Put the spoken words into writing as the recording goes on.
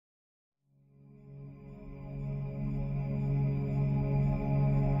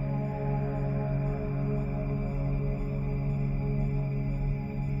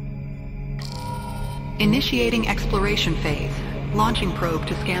Initiating exploration phase. Launching probe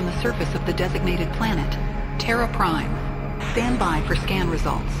to scan the surface of the designated planet, Terra Prime. Stand by for scan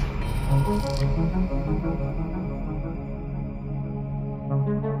results.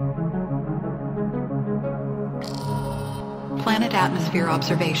 Planet atmosphere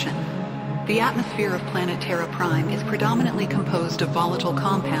observation. The atmosphere of planet Terra Prime is predominantly composed of volatile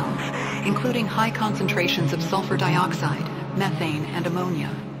compounds, including high concentrations of sulfur dioxide, methane, and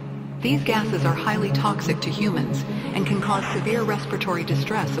ammonia. These gases are highly toxic to humans and can cause severe respiratory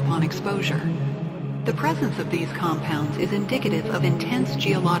distress upon exposure. The presence of these compounds is indicative of intense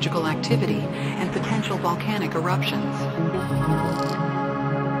geological activity and potential volcanic eruptions.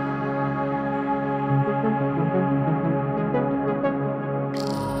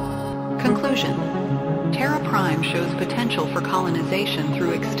 Conclusion. Terra Prime shows potential for colonization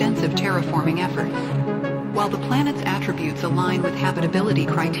through extensive terraforming efforts. While the planet's attributes align with habitability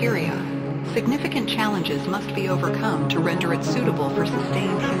criteria, significant challenges must be overcome to render it suitable for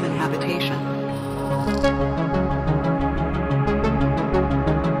sustained human habitation.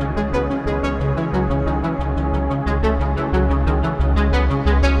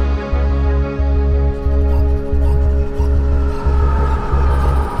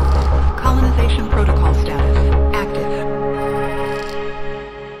 Colonization Protocol status active.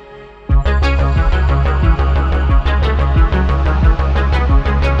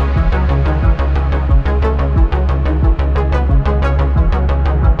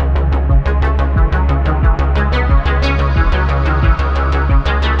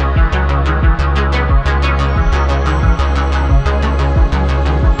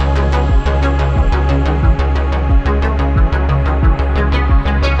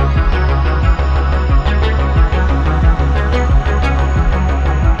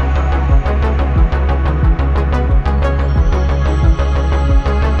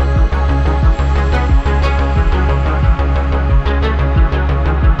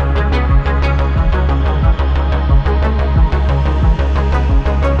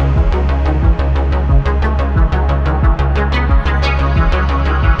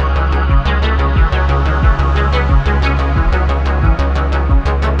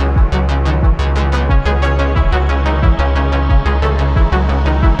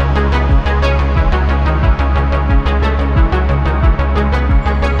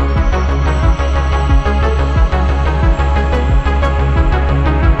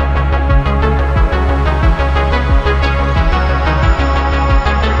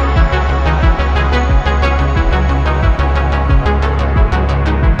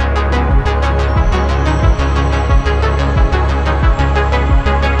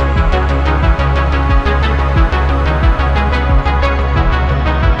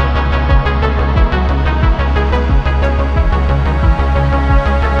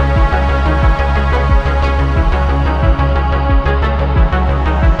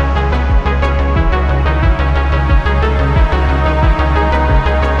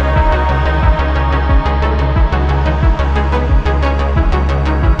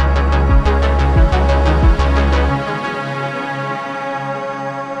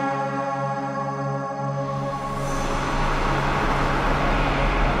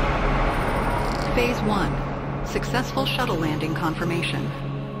 Phase 1. Successful shuttle landing confirmation.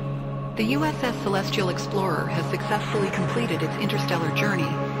 The USS Celestial Explorer has successfully completed its interstellar journey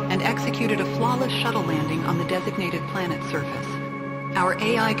and executed a flawless shuttle landing on the designated planet's surface. Our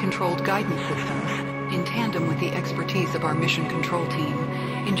AI-controlled guidance systems, in tandem with the expertise of our mission control team,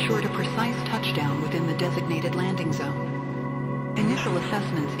 ensured a precise touchdown within the designated landing zone. Initial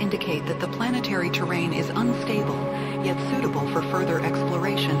assessments indicate that the planetary terrain is unstable, yet suitable for further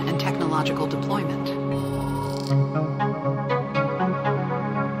exploration and technological deployment.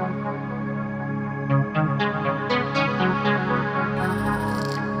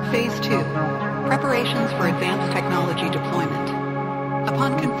 Phase 2. Preparations for advanced technology deployment.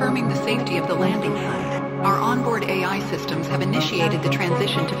 Upon confirming the safety of the landing site, our onboard AI systems have initiated the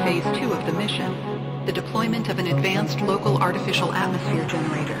transition to Phase 2 of the mission, the deployment of an advanced local artificial atmosphere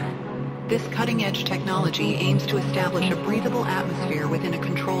generator. This cutting-edge technology aims to establish a breathable atmosphere within a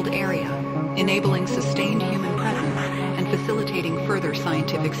controlled area, enabling sustained human presence and facilitating further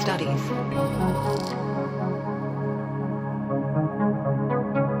scientific studies.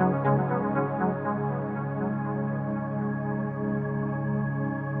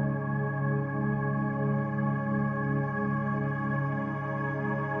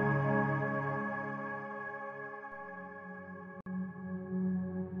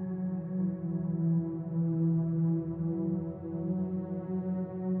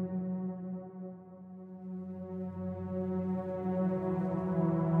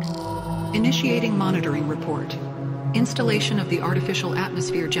 Initiating monitoring report. Installation of the artificial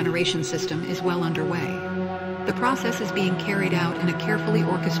atmosphere generation system is well underway. The process is being carried out in a carefully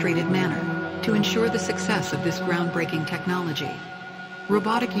orchestrated manner to ensure the success of this groundbreaking technology.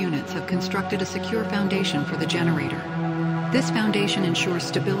 Robotic units have constructed a secure foundation for the generator. This foundation ensures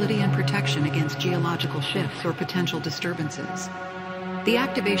stability and protection against geological shifts or potential disturbances. The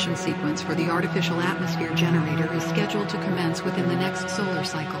activation sequence for the artificial atmosphere generator is scheduled to commence within the next solar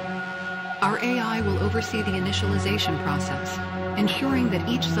cycle. Our AI will oversee the initialization process, ensuring that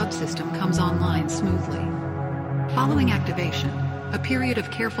each subsystem comes online smoothly. Following activation, a period of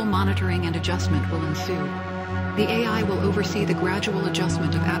careful monitoring and adjustment will ensue. The AI will oversee the gradual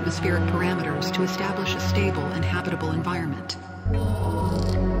adjustment of atmospheric parameters to establish a stable and habitable environment.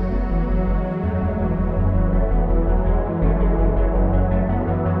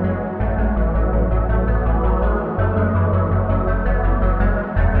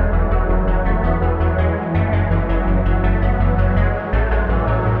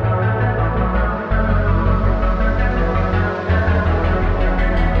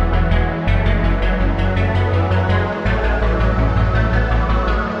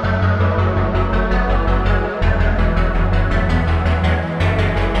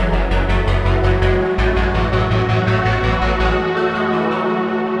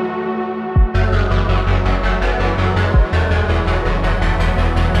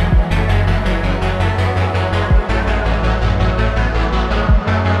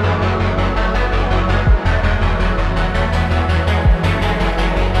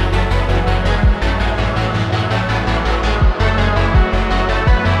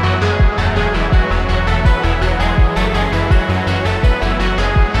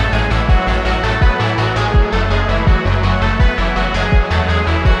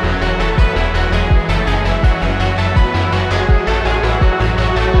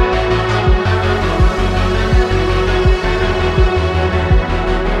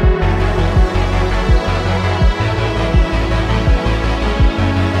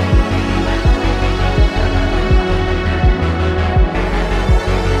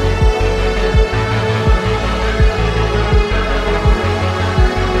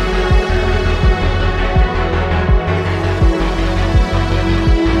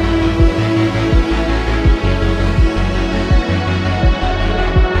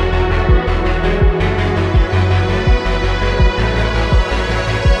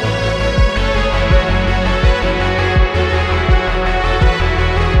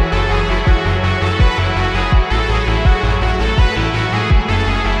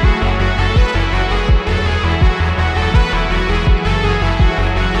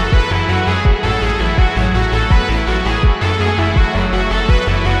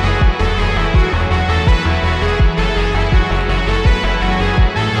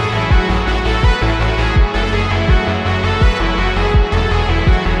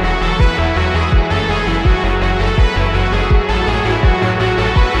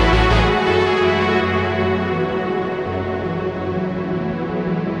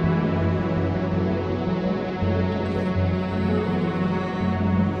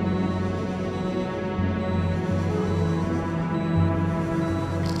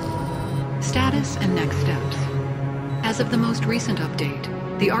 Status and next steps. As of the most recent update,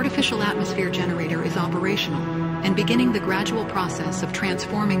 the artificial atmosphere generator is operational and beginning the gradual process of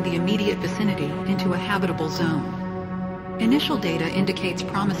transforming the immediate vicinity into a habitable zone. Initial data indicates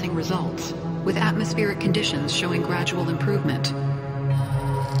promising results, with atmospheric conditions showing gradual improvement.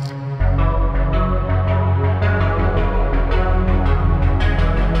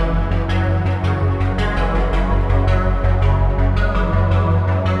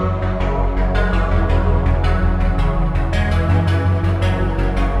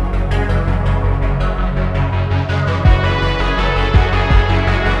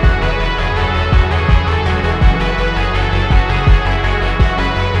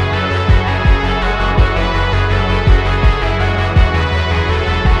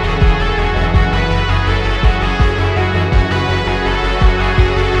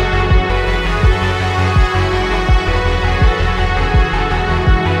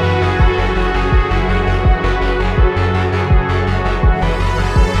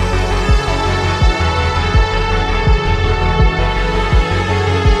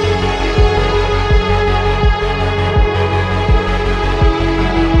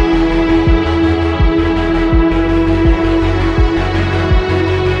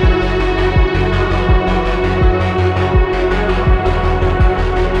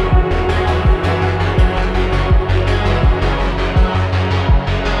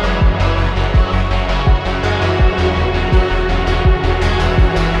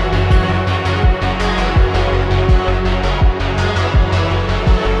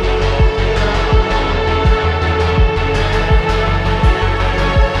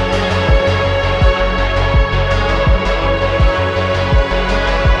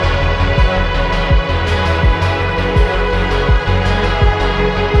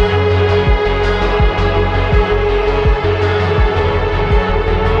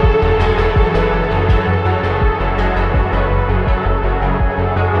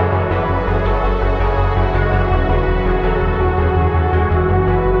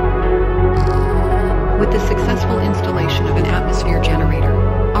 With the successful installation of an atmosphere generator,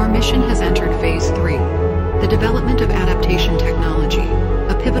 our mission has entered Phase 3, the development of adaptation technology,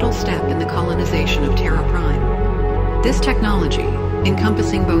 a pivotal step in the colonization of Terra Prime. This technology,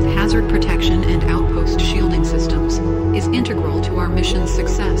 encompassing both hazard protection and outpost shielding systems, is integral to our mission's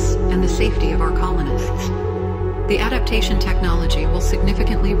success and the safety of our colonists. The adaptation technology will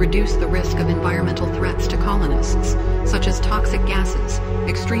significantly reduce the risk of environmental threats to colonists, such as toxic gases,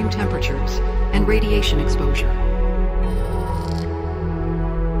 extreme temperatures, and radiation exposure.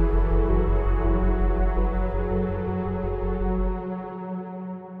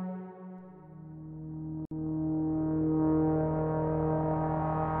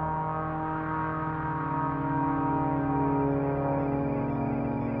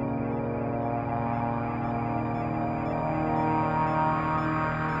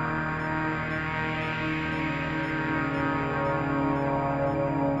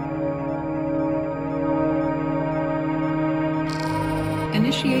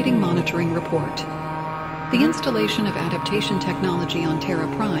 Initiating monitoring report. The installation of adaptation technology on Terra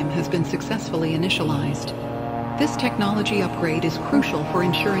Prime has been successfully initialized. This technology upgrade is crucial for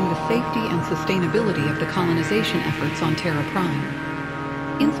ensuring the safety and sustainability of the colonization efforts on Terra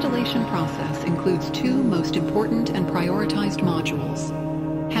Prime. Installation process includes two most important and prioritized modules: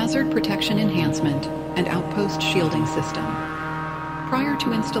 hazard protection enhancement and outpost shielding system. Prior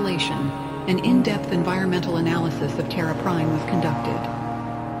to installation, an in-depth environmental analysis of Terra Prime was conducted.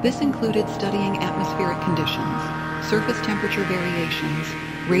 This included studying atmospheric conditions, surface temperature variations,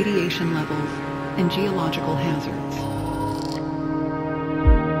 radiation levels, and geological hazards.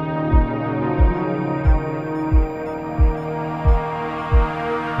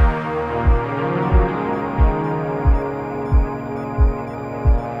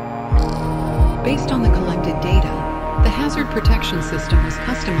 Based on the collected data, the hazard protection system was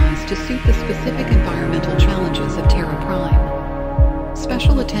customized to suit the specific environmental challenges of Terra Prime.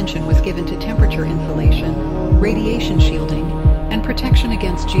 Special attention was given to temperature insulation, radiation shielding, and protection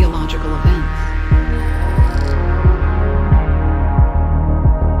against geological events.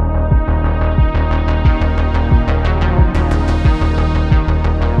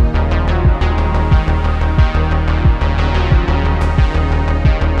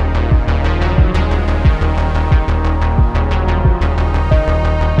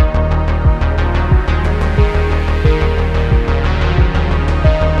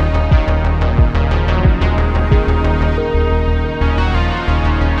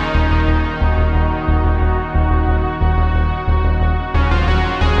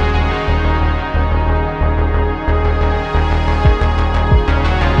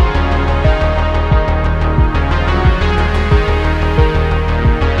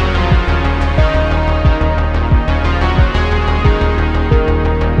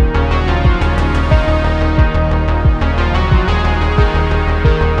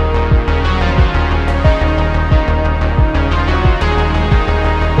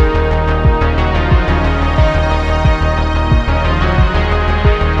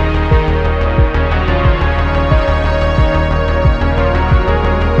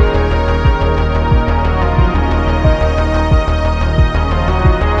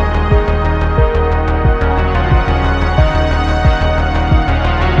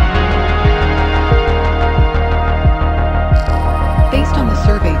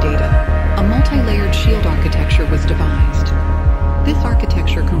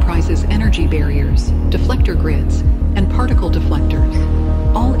 energy barriers, deflector grids, and particle deflectors,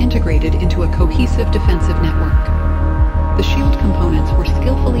 all integrated into a cohesive defensive network. The shield components were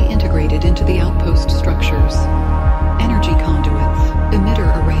skillfully integrated into the outpost structures. Energy conduits,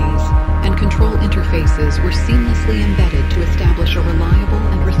 emitter arrays, and control interfaces were seamlessly embedded to establish a reliable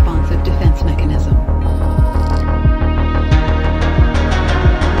and responsive defense mechanism.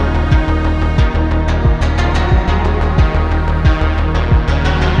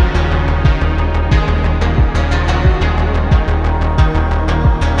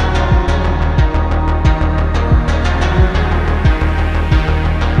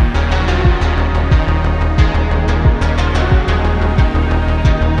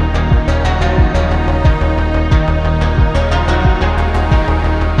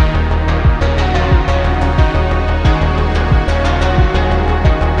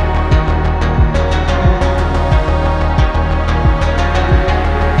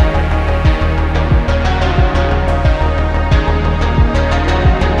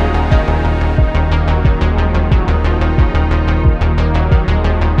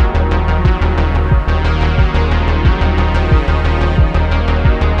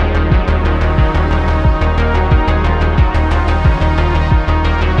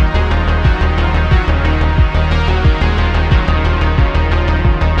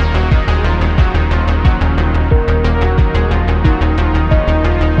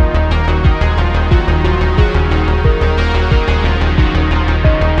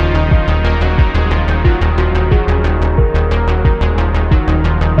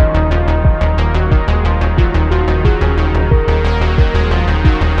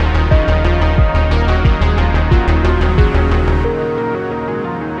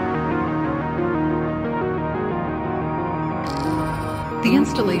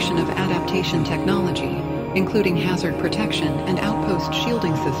 installation of adaptation technology, including hazard protection and outpost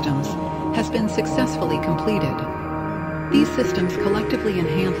shielding systems, has been successfully completed. These systems collectively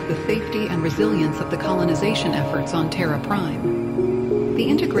enhance the safety and resilience of the colonization efforts on Terra Prime. The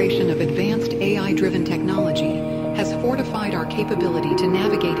integration of advanced AI-driven technology has fortified our capability to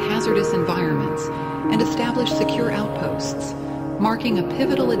navigate hazardous environments and establish secure outposts, marking a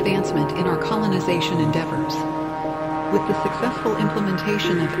pivotal advancement in our colonization endeavors. With the successful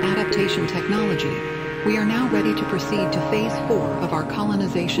implementation of adaptation technology, we are now ready to proceed to Phase 4 of our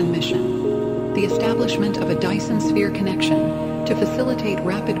colonization mission, the establishment of a Dyson sphere connection to facilitate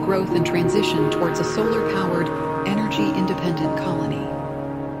rapid growth and transition towards a solar-powered, energy-independent colony.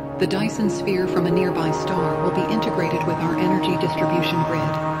 The Dyson sphere from a nearby star will be integrated with our energy distribution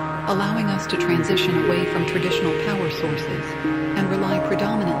grid, allowing us to transition away from traditional power sources and rely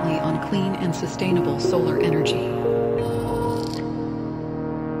predominantly on clean and sustainable solar energy.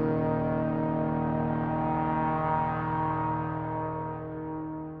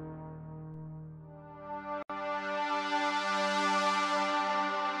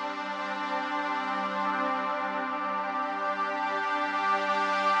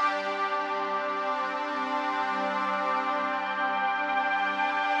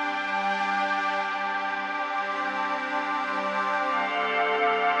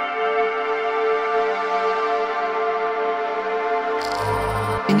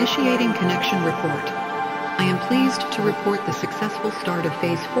 Initiating connection report. I am pleased to report the successful start of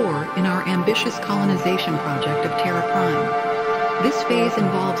Phase 4 in our ambitious colonization project of Terra Prime. This phase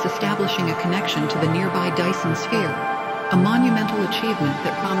involves establishing a connection to the nearby Dyson sphere, a monumental achievement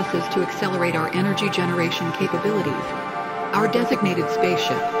that promises to accelerate our energy generation capabilities. Our designated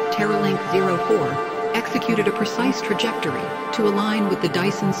spaceship, TerraLink-04, executed a precise trajectory to align with the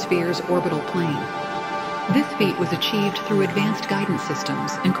Dyson sphere's orbital plane. This feat was achieved through advanced guidance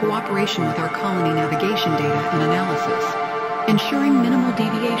systems in cooperation with our colony navigation data and analysis, ensuring minimal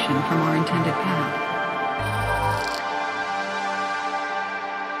deviation from our intended path.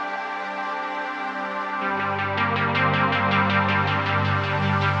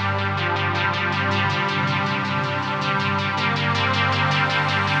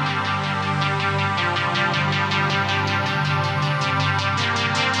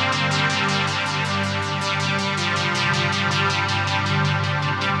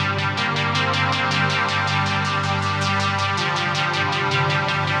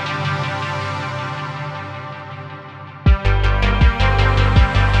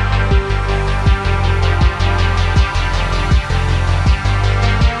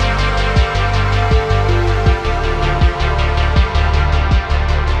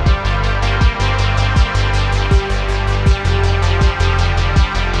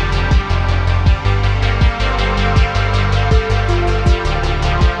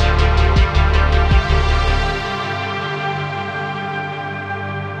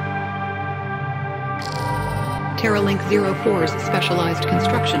 TerraLink-04's specialized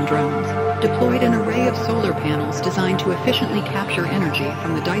construction drones deployed an array of solar panels designed to efficiently capture energy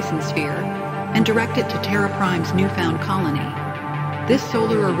from the Dyson sphere and direct it to Terra Prime's newfound colony. This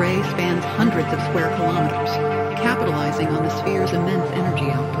solar array spans hundreds of square kilometers, capitalizing on the sphere's immense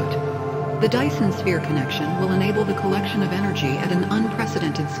energy output. The Dyson sphere connection will enable the collection of energy at an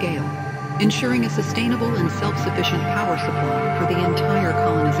unprecedented scale, ensuring a sustainable and self-sufficient power supply for the entire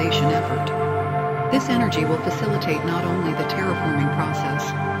colonization effort. This energy will facilitate not only the terraforming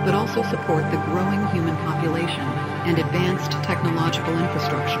process, but also support the growing human population and advanced technological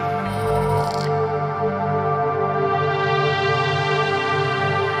infrastructure.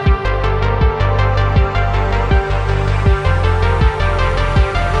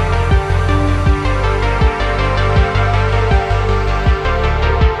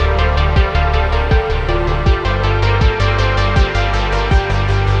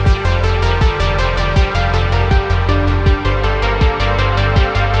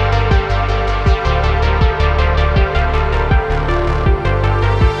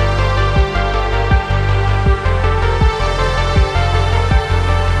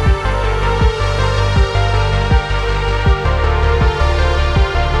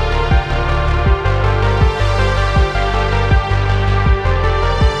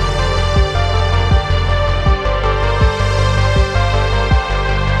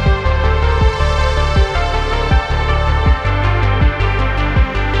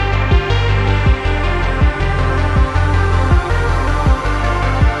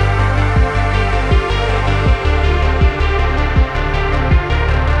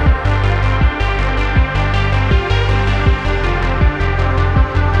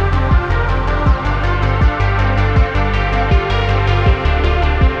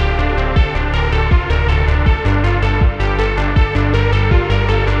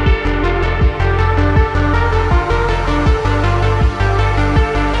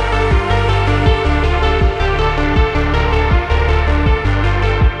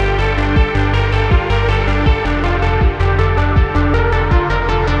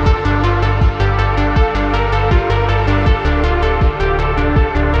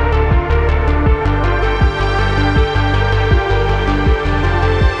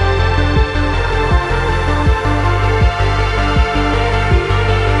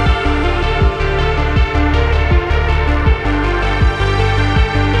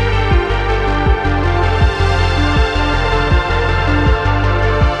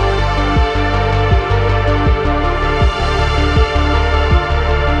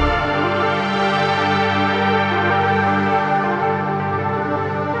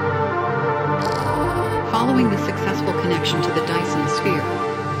 Following the successful connection to the Dyson sphere,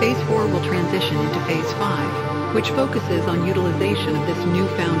 Phase 4 will transition into Phase 5, which focuses on utilization of this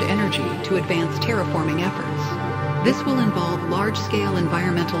newfound energy to advance terraforming efforts. This will involve large-scale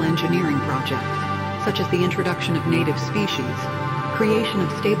environmental engineering projects, such as the introduction of native species, creation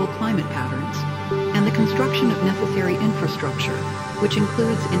of stable climate patterns, and the construction of necessary infrastructure, which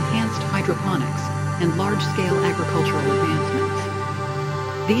includes enhanced hydroponics and large-scale agricultural advancements.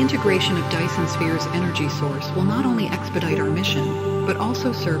 The integration of Dyson Sphere's energy source will not only expedite our mission, but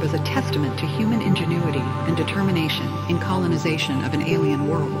also serve as a testament to human ingenuity and determination in colonization of an alien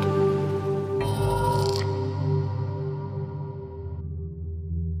world.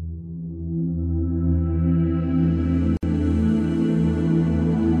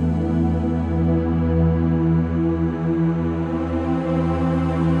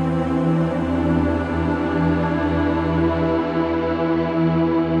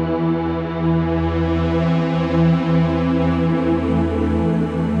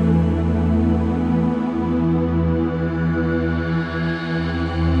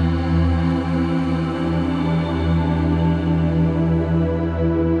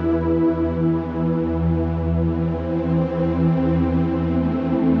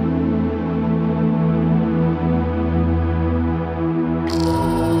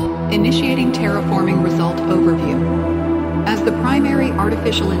 Initiating Terraforming Result Overview. As the primary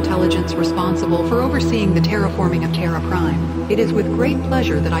artificial intelligence responsible for overseeing the terraforming of Terra Prime, it is with great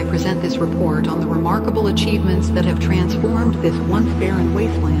pleasure that I present this report on the remarkable achievements that have transformed this once barren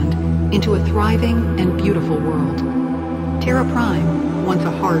wasteland into a thriving and beautiful world. Terra Prime, once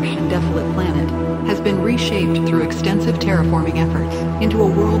a harsh and desolate planet, has been reshaped through extensive terraforming efforts into a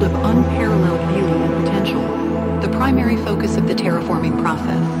world of unparalleled beauty and potential. The primary focus of the terraforming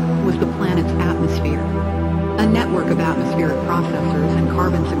process was the planet's atmosphere. A network of atmospheric processors and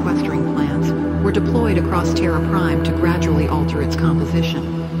carbon sequestering plants were deployed across Terra Prime to gradually alter its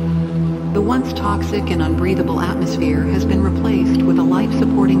composition. The once toxic and unbreathable atmosphere has been replaced with a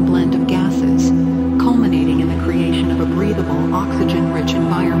life-supporting blend of gases, culminating in the creation of a breathable, oxygen-rich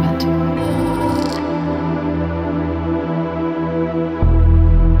environment.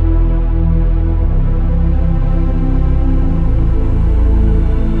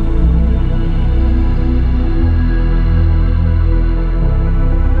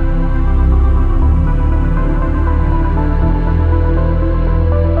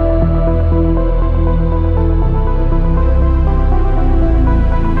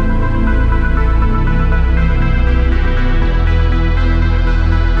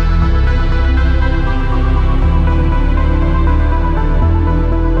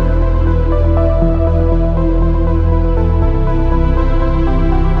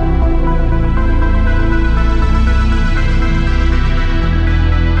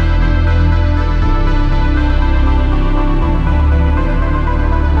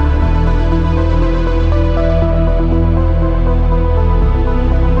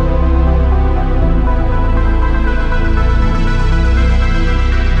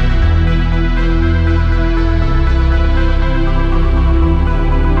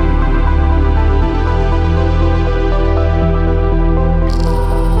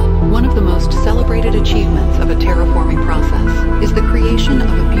 Achievements of a terraforming process is the creation of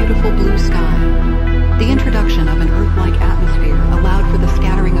a beautiful blue sky. The introduction of an Earth-like atmosphere allowed for the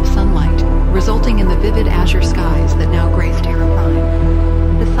scattering of sunlight, resulting in the vivid azure skies that now grace Terra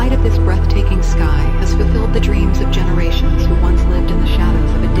Prime. The sight of this breathtaking sky has fulfilled the dreams of generations who once lived in the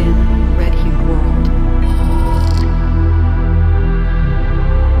shadows of a dim, red-hued world.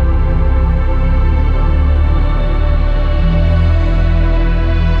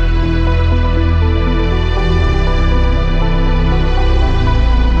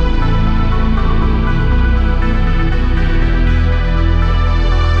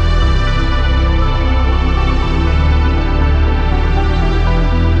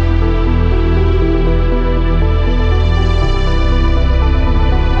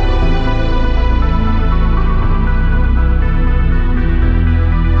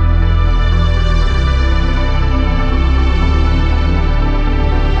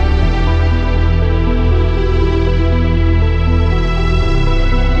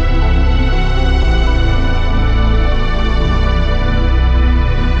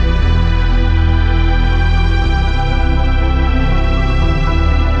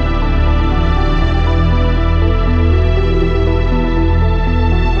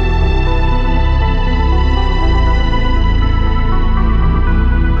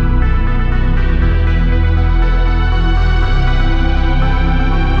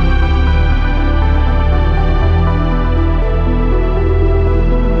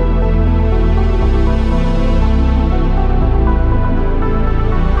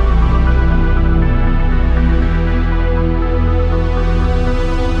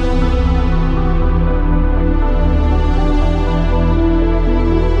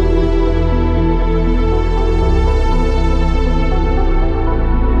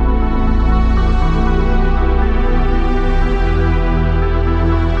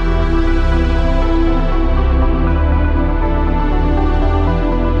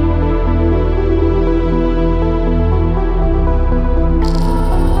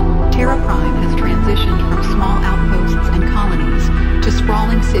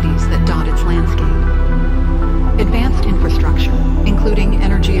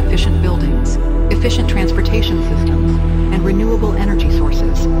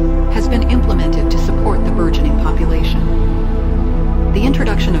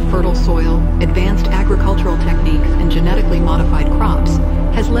 fertile soil, advanced agricultural techniques, and genetically modified crops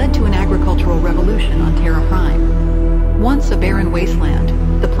has led to an agricultural revolution on Terra Prime. Once a barren wasteland,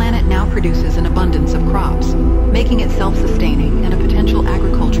 the planet now produces an abundance of crops, making it self-sustaining and a potential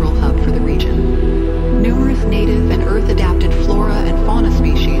agricultural hub for the region. Numerous native and Earth-adapted flora and fauna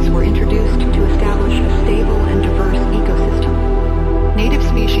species were introduced to establish a stable and diverse ecosystem. Native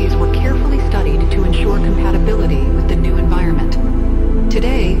species were carefully studied to ensure compatibility with the new environment.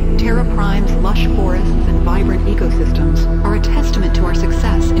 Today, Terra Prime's lush forests and vibrant ecosystems are a testament to our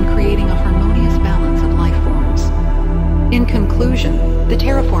success in creating a harmonious balance of life forms. In conclusion, the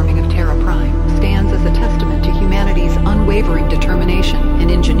terraforming of Terra Prime stands as a testament to humanity's unwavering determination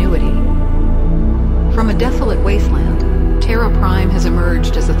and ingenuity. From a desolate wasteland, Terra Prime has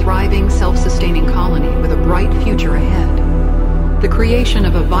emerged as a thriving, self-sustaining colony with a bright future ahead. The creation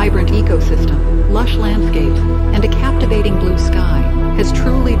of a vibrant ecosystem, lush landscapes, and a captivating blue sky has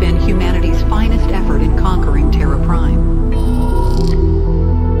truly been humanity's finest effort in conquering Terra Prime.